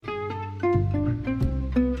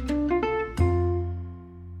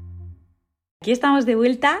Aquí estamos de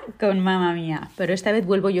vuelta con Mamma Mía, pero esta vez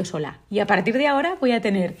vuelvo yo sola. Y a partir de ahora voy a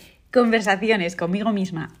tener conversaciones conmigo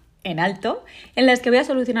misma en alto, en las que voy a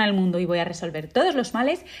solucionar el mundo y voy a resolver todos los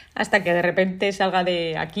males hasta que de repente salga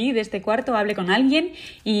de aquí, de este cuarto, hable con alguien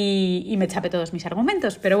y me chape todos mis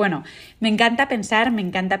argumentos. Pero bueno, me encanta pensar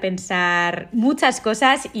muchas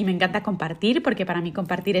cosas y me encanta compartir, porque para mí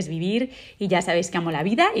compartir es vivir y ya sabéis que amo la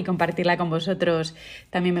vida y compartirla con vosotros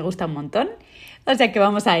también me gusta un montón. O sea que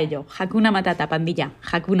vamos a ello. Hakuna Matata, pandilla.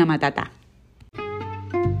 Hakuna Matata.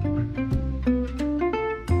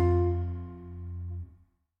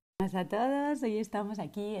 Hola a todos. Hoy estamos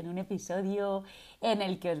aquí en un episodio en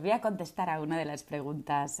el que os voy a contestar a una de las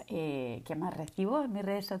preguntas que más recibo en mis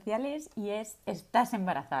redes sociales y es: ¿estás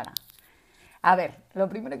embarazada? A ver, lo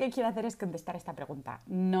primero que quiero hacer es contestar esta pregunta.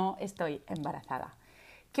 No estoy embarazada.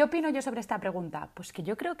 ¿Qué opino yo sobre esta pregunta? Pues que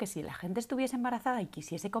yo creo que si la gente estuviese embarazada y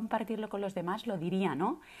quisiese compartirlo con los demás, lo diría,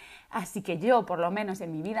 ¿no? Así que yo, por lo menos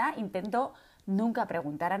en mi vida, intento nunca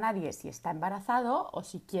preguntar a nadie si está embarazado o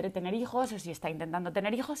si quiere tener hijos o si está intentando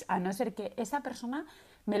tener hijos, a no ser que esa persona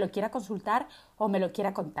me lo quiera consultar o me lo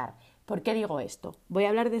quiera contar. ¿Por qué digo esto? Voy a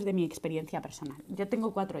hablar desde mi experiencia personal. Yo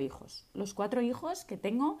tengo 4 hijos. Los 4 hijos que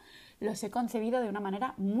tengo los he concebido de una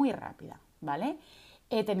manera muy rápida, ¿vale?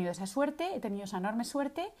 He tenido esa suerte, he tenido esa enorme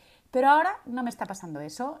suerte, pero ahora no me está pasando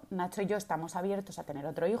eso. Nacho y yo estamos abiertos a tener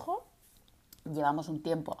otro hijo, llevamos un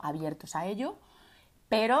tiempo abiertos a ello,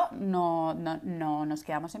 pero no nos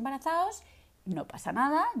quedamos embarazados, no pasa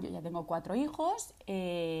nada, yo ya tengo 4 hijos,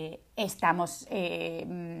 estamos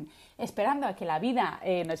esperando a que la vida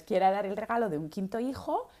nos quiera dar el regalo de un 5.º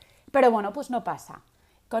hijo, pero bueno, pues no pasa.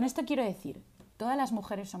 Con esto quiero decir, todas las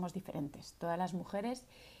mujeres somos diferentes, todas las mujeres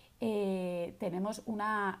tenemos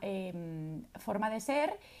una forma de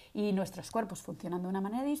ser y nuestros cuerpos funcionan de una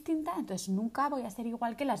manera distinta, entonces nunca voy a ser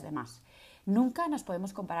igual que las demás. Nunca nos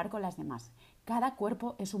podemos comparar con las demás. Cada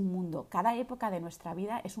cuerpo es un mundo, cada época de nuestra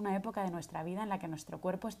vida es una época de nuestra vida en la que nuestro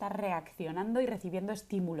cuerpo está reaccionando y recibiendo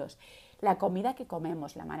estímulos. La comida que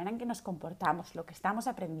comemos, la manera en que nos comportamos, lo que estamos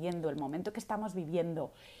aprendiendo, el momento que estamos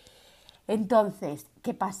viviendo. Entonces,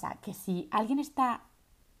 ¿qué pasa? Que si alguien está,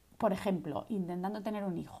 por ejemplo, intentando tener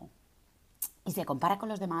un hijo y se compara con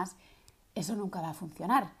los demás, eso nunca va a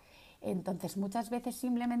funcionar. Entonces, muchas veces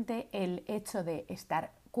simplemente el hecho de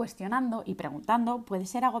estar cuestionando y preguntando puede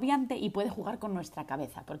ser agobiante y puede jugar con nuestra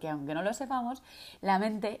cabeza, porque aunque no lo sepamos, la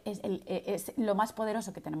mente es lo más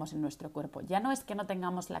poderoso que tenemos en nuestro cuerpo. Ya no es que no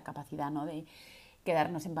tengamos la capacidad, ¿no?, de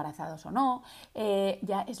quedarnos embarazados o no,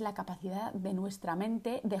 ya es la capacidad de nuestra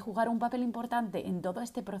mente de jugar un papel importante en todo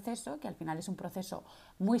este proceso, que al final es un proceso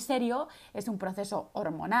muy serio, es un proceso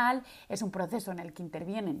hormonal, es un proceso en el que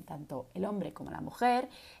intervienen tanto el hombre como la mujer,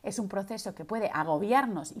 es un proceso que puede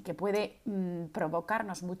agobiarnos y que puede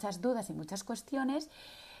provocarnos muchas dudas y muchas cuestiones,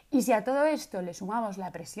 y si a todo esto le sumamos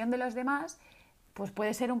la presión de los demás, pues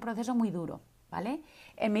puede ser un proceso muy duro, ¿vale?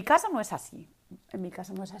 En mi caso no es así. En mi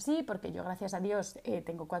caso no es así porque yo, gracias a Dios,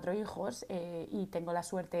 tengo 4 hijos y tengo la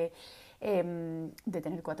suerte de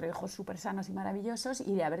tener 4 hijos súper sanos y maravillosos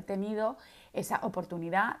y de haber tenido esa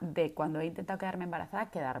oportunidad de, cuando he intentado quedarme embarazada,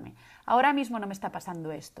 quedarme. Ahora mismo no me está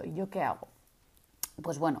pasando esto. ¿Y yo qué hago?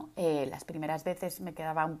 Pues bueno, las primeras veces me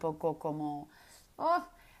quedaba un poco como, oh,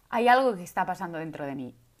 hay algo que está pasando dentro de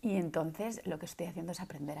mí. Y entonces lo que estoy haciendo es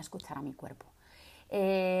aprender a escuchar a mi cuerpo.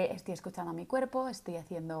 Estoy escuchando a mi cuerpo, estoy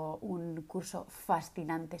haciendo un curso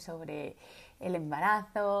fascinante sobre el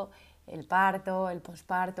embarazo, el parto, el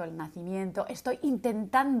posparto, el nacimiento. Estoy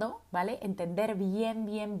intentando, ¿vale?, entender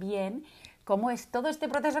bien cómo es todo este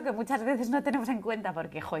proceso que muchas veces no tenemos en cuenta,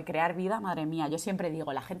 porque, crear vida, madre mía, yo siempre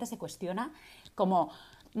digo, la gente se cuestiona como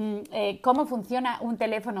cómo funciona un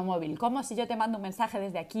teléfono móvil, cómo si yo te mando un mensaje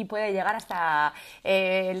desde aquí puede llegar hasta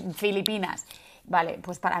Filipinas. Vale,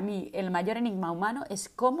 pues para mí el mayor enigma humano es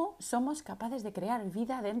cómo somos capaces de crear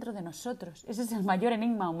vida dentro de nosotros. Ese es el mayor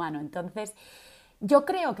enigma humano. Entonces, yo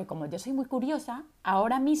creo que como yo soy muy curiosa,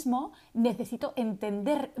 ahora mismo necesito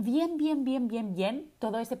entender bien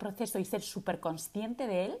todo ese proceso y ser súper consciente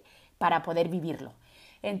de él para poder vivirlo.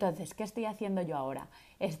 Entonces, ¿qué estoy haciendo yo ahora?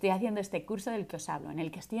 Estoy haciendo este curso del que os hablo, en el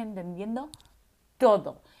que estoy entendiendo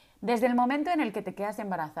todo. Desde el momento en el que te quedas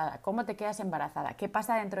embarazada, cómo te quedas embarazada, qué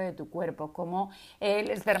pasa dentro de tu cuerpo, cómo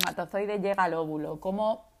el espermatozoide llega al óvulo,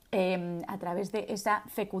 cómo a través de esa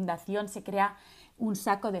fecundación se crea un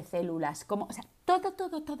saco de células, cómo, o sea,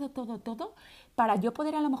 todo, para yo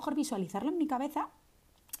poder a lo mejor visualizarlo en mi cabeza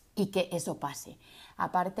y que eso pase.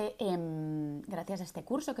 Aparte, gracias a este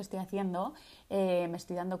curso que estoy haciendo, me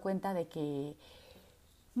estoy dando cuenta de que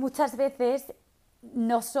muchas veces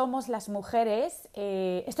no somos las mujeres,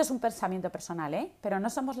 esto es un pensamiento personal, pero no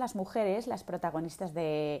somos las mujeres las protagonistas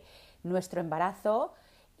de nuestro embarazo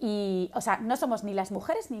o sea, no somos ni las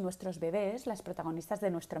mujeres ni nuestros bebés las protagonistas de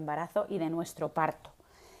nuestro embarazo y de nuestro parto,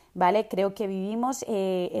 ¿vale? Creo que vivimos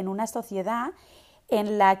en una sociedad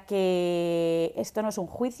en la que, esto no es un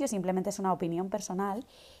juicio, simplemente es una opinión personal,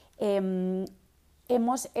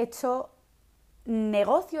 hemos hecho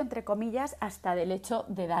negocio, entre comillas, hasta del hecho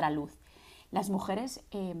de dar a luz. Las mujeres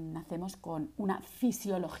nacemos con una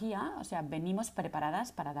fisiología, o sea, venimos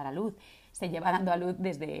preparadas para dar a luz. Se lleva dando a luz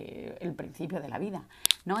desde el principio de la vida,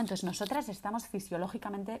 ¿no? Entonces, nosotras estamos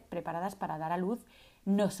fisiológicamente preparadas para dar a luz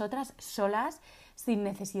nosotras solas, sin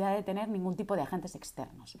necesidad de tener ningún tipo de agentes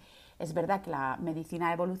externos. Es verdad que la medicina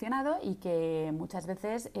ha evolucionado y que muchas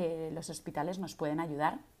veces los hospitales nos pueden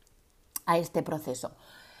ayudar a este proceso.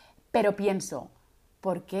 Pero pienso,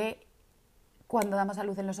 ¿por qué cuando damos a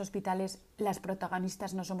luz en los hospitales las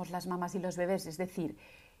protagonistas no somos las mamás y los bebés? Es decir,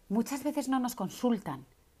 muchas veces no nos consultan,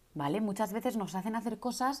 ¿vale? Muchas veces nos hacen hacer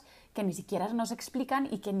cosas que ni siquiera nos explican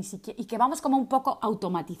y que vamos como un poco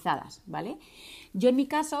automatizadas, ¿vale? Yo en mi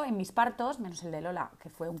caso, en mis partos, menos el de Lola, que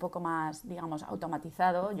fue un poco más, digamos,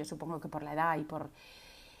 automatizado, yo supongo que por la edad y por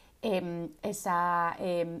o sea,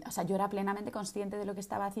 yo era plenamente consciente de lo que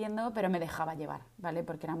estaba haciendo, pero me dejaba llevar, ¿vale?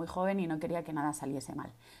 Porque era muy joven y no quería que nada saliese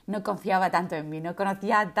mal. No confiaba tanto en mí, no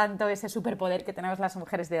conocía tanto ese superpoder que tenemos las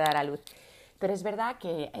mujeres de dar a luz. Pero es verdad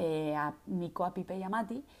que a Nico, a Pipe y a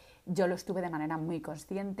Mati yo lo estuve de manera muy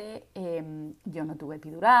consciente. Yo no tuve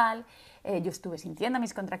epidural, yo estuve sintiendo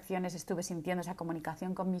mis contracciones, estuve sintiendo esa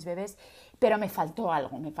comunicación con mis bebés, pero me faltó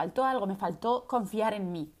confiar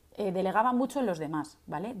en mí. Delegaba mucho en los demás,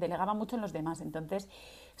 ¿vale? Delegaba mucho en los demás. Entonces,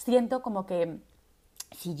 siento como que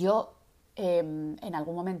si yo en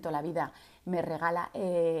algún momento la vida me regala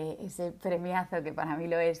ese premiazo que para mí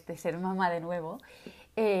lo es de ser mamá de nuevo,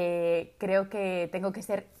 creo que tengo que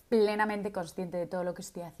ser plenamente consciente de todo lo que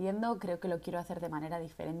estoy haciendo, creo que lo quiero hacer de manera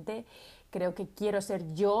diferente, creo que quiero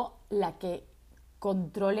ser yo la que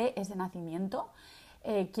controle ese nacimiento.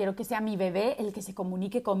 Quiero que sea mi bebé el que se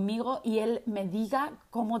comunique conmigo y él me diga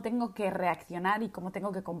cómo tengo que reaccionar y cómo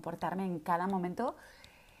tengo que comportarme en cada momento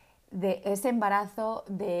de ese embarazo,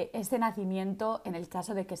 de ese nacimiento, en el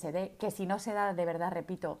caso de que se dé, que si no se da, de verdad,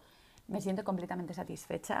 repito, me siento completamente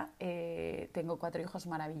satisfecha. Tengo 4 hijos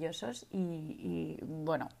maravillosos y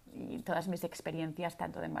bueno, y todas mis experiencias,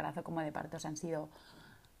 tanto de embarazo como de partos, han sido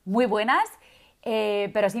muy buenas.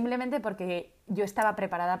 Pero simplemente porque yo estaba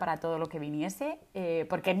preparada para todo lo que viniese,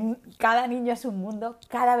 porque cada niño es un mundo,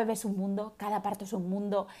 cada bebé es un mundo, cada parto es un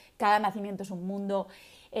mundo, cada nacimiento es un mundo,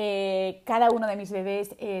 cada uno de mis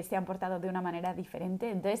bebés se han portado de una manera diferente.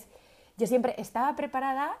 Entonces yo siempre estaba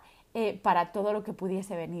preparada para todo lo que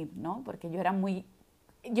pudiese venir, ¿no? Porque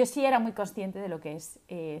yo sí era muy consciente de lo que es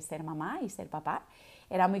ser mamá y ser papá,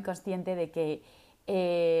 era muy consciente de que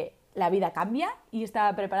la vida cambia y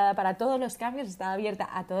estaba preparada para todos los cambios, estaba abierta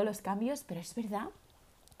a todos los cambios, pero es verdad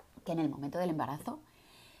que en el momento del embarazo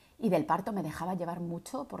y del parto me dejaba llevar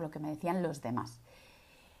mucho por lo que me decían los demás.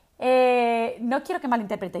 No quiero que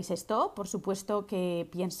malinterpretéis esto, por supuesto que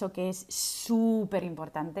pienso que es súper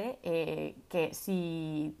importante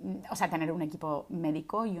tener un equipo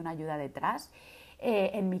médico y una ayuda detrás.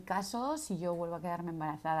 En mi caso, si yo vuelvo a quedarme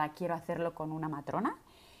embarazada, quiero hacerlo con una matrona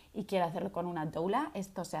y quiero hacerlo con una doula.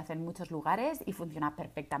 Esto se hace en muchos lugares y funciona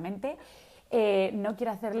perfectamente. No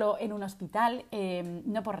quiero hacerlo en un hospital,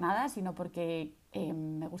 no por nada, sino porque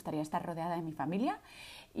me gustaría estar rodeada de mi familia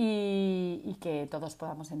y que todos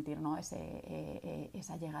podamos sentir, ¿no?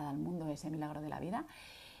 esa llegada al mundo, ese milagro de la vida.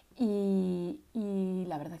 Y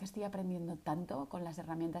la verdad que estoy aprendiendo tanto con las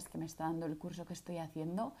herramientas que me está dando el curso que estoy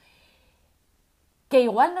haciendo, que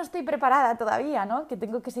igual no estoy preparada todavía, ¿no? Que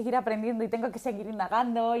tengo que seguir aprendiendo y tengo que seguir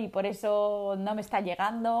indagando y por eso no me está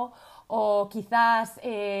llegando, o quizás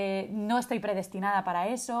no estoy predestinada para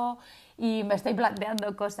eso y me estoy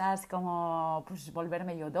planteando cosas como pues,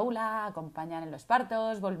 volverme yo doula, acompañar en los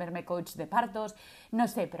partos, volverme coach de partos, no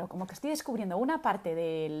sé, pero como que estoy descubriendo una parte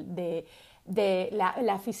de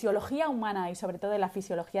la fisiología humana y sobre todo de la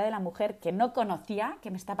fisiología de la mujer que no conocía,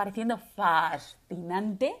 que me está pareciendo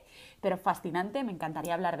fascinante, pero fascinante. Me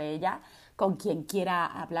encantaría hablar de ella con quien quiera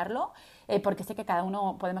hablarlo, porque sé que cada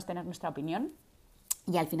uno podemos tener nuestra opinión.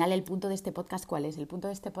 Y al final el punto de este podcast, ¿cuál es? El punto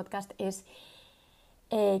de este podcast es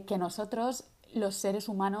que nosotros, los seres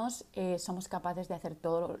humanos, somos capaces de hacer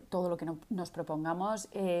todo lo que nos propongamos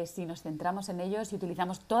si nos centramos en ello, si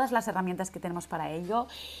utilizamos todas las herramientas que tenemos para ello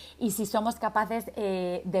y si somos capaces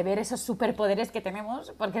de ver esos superpoderes que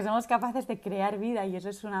tenemos, porque somos capaces de crear vida y eso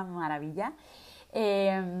es una maravilla.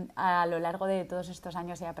 A lo largo de todos estos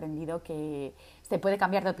años he aprendido que se puede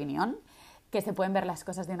cambiar de opinión, que se pueden ver las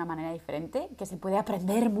cosas de una manera diferente, que se puede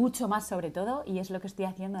aprender mucho más sobre todo, y es lo que estoy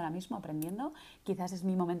haciendo ahora mismo, aprendiendo. Quizás es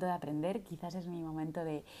mi momento de aprender, quizás es mi momento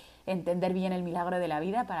de entender bien el milagro de la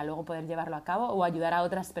vida para luego poder llevarlo a cabo o ayudar a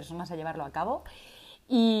otras personas a llevarlo a cabo.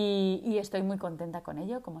 Y estoy muy contenta con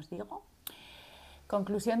ello, como os digo.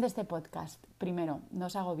 Conclusión de este podcast. Primero, no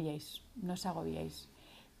os agobiéis, no os agobiéis.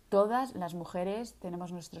 Todas las mujeres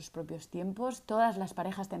tenemos nuestros propios tiempos, todas las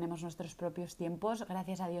parejas tenemos nuestros propios tiempos,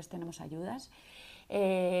 gracias a Dios tenemos ayudas,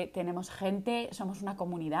 tenemos gente, somos una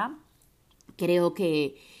comunidad. Creo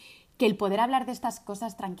que el poder hablar de estas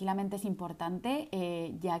cosas tranquilamente es importante,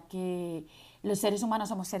 ya que los seres humanos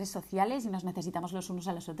somos seres sociales y nos necesitamos los unos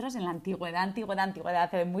a los otros. En la antigüedad,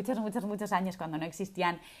 hace muchos años, cuando no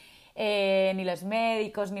existían ni los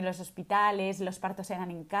médicos ni los hospitales, los partos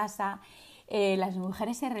eran en casa. Las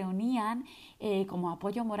mujeres se reunían como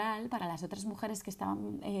apoyo moral para las otras mujeres que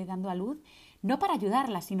estaban dando a luz, no para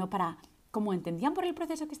ayudarlas, sino para, como entendían por el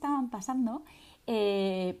proceso que estaban pasando,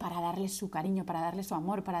 para darles su cariño, para darles su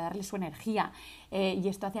amor, para darles su energía. Y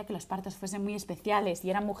esto hacía que los partos fuesen muy especiales, y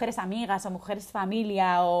eran mujeres amigas o mujeres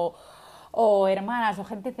familia o hermanas o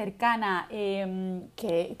gente cercana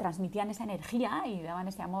que transmitían esa energía y daban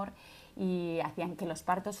ese amor y hacían que los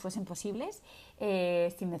partos fuesen posibles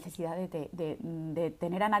sin necesidad de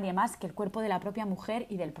tener a nadie más que el cuerpo de la propia mujer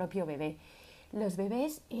y del propio bebé. Los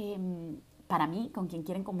bebés, para mí, con quien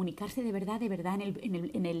quieren comunicarse de verdad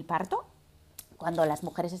en el parto, cuando las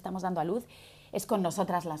mujeres estamos dando a luz, es con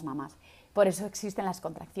nosotras las mamás. Por eso existen las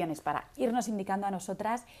contracciones, para irnos indicando a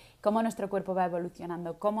nosotras cómo nuestro cuerpo va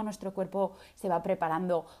evolucionando, cómo nuestro cuerpo se va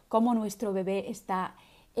preparando, cómo nuestro bebé está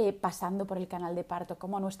pasando por el canal de parto,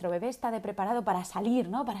 cómo nuestro bebé está preparado para salir,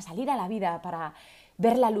 ¿no? Para salir a la vida, para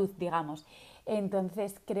ver la luz, digamos.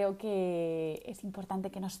 Entonces creo que es importante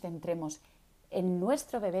que nos centremos en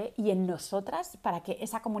nuestro bebé y en nosotras para que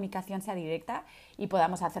esa comunicación sea directa y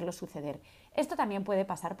podamos hacerlo suceder. Esto también puede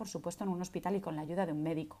pasar, por supuesto, en un hospital y con la ayuda de un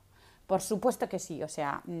médico. Por supuesto que sí, o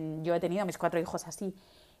sea, yo he tenido mis 4 hijos así,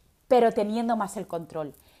 pero teniendo más el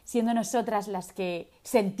control, siendo nosotras las que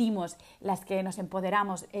sentimos, las que nos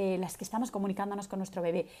empoderamos, las que estamos comunicándonos con nuestro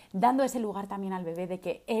bebé, dando ese lugar también al bebé de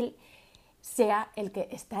que él sea el que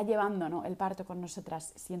está llevando, ¿no?, el parto con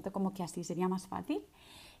nosotras. Siento como que así sería más fácil,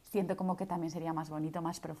 siento como que también sería más bonito,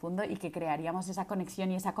 más profundo y que crearíamos esa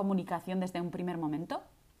conexión y esa comunicación desde un primer momento.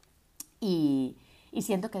 Y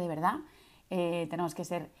siento que de verdad tenemos que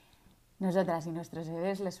ser nosotras y nuestros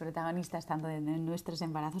bebés los protagonistas tanto de nuestros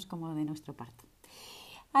embarazos como de nuestro parto.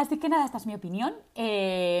 Así que nada, esta es mi opinión.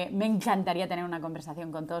 Me encantaría tener una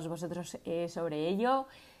conversación con todos vosotros sobre ello.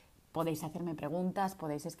 Podéis hacerme preguntas,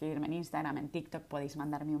 podéis escribirme en Instagram, en TikTok, podéis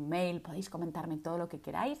mandarme un mail, podéis comentarme todo lo que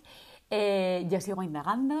queráis. Yo sigo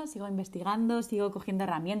indagando, sigo investigando, sigo cogiendo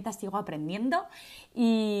herramientas, sigo aprendiendo.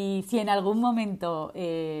 Y si en algún momento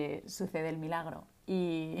sucede el milagro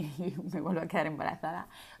y me vuelvo a quedar embarazada,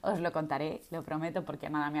 os lo contaré, lo prometo, porque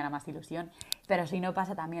nada me hará más ilusión. Pero si no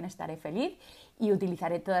pasa, también estaré feliz y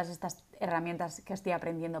utilizaré todas estas herramientas que estoy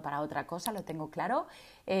aprendiendo para otra cosa, lo tengo claro.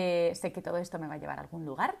 Sé que todo esto me va a llevar a algún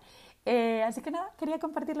lugar. Así que nada, quería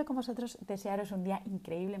compartirlo con vosotros, desearos un día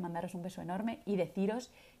increíble, mandaros un beso enorme y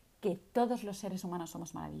deciros que todos los seres humanos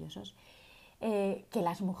somos maravillosos. Que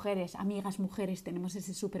las mujeres, amigas mujeres, tenemos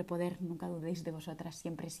ese superpoder, nunca dudéis de vosotras,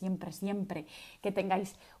 siempre, siempre, siempre que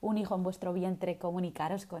tengáis un hijo en vuestro vientre,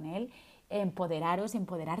 comunicaros con él, empoderaros,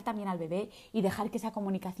 empoderar también al bebé y dejar que esa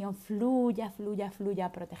comunicación fluya,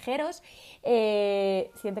 protegeros.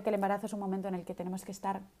 Siento que el embarazo es un momento en el que tenemos que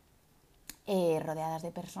estar rodeadas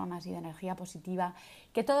de personas y de energía positiva,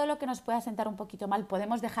 que todo lo que nos pueda sentar un poquito mal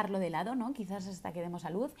podemos dejarlo de lado, ¿no?, quizás hasta que demos a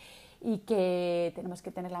luz, y que tenemos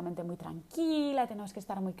que tener la mente muy tranquila, tenemos que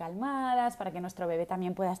estar muy calmadas para que nuestro bebé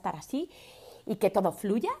también pueda estar así y que todo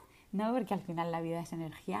fluya, ¿no?, porque al final la vida es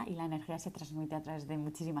energía y la energía se transmite a través de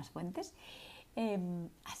muchísimas fuentes.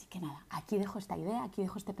 Así que nada, aquí dejo esta idea, aquí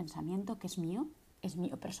dejo este pensamiento que es mío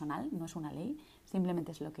personal, no es una ley,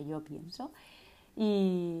 simplemente es lo que yo pienso.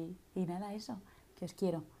 Y nada, eso, que os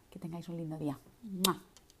quiero, que tengáis un lindo día. ¡Mua!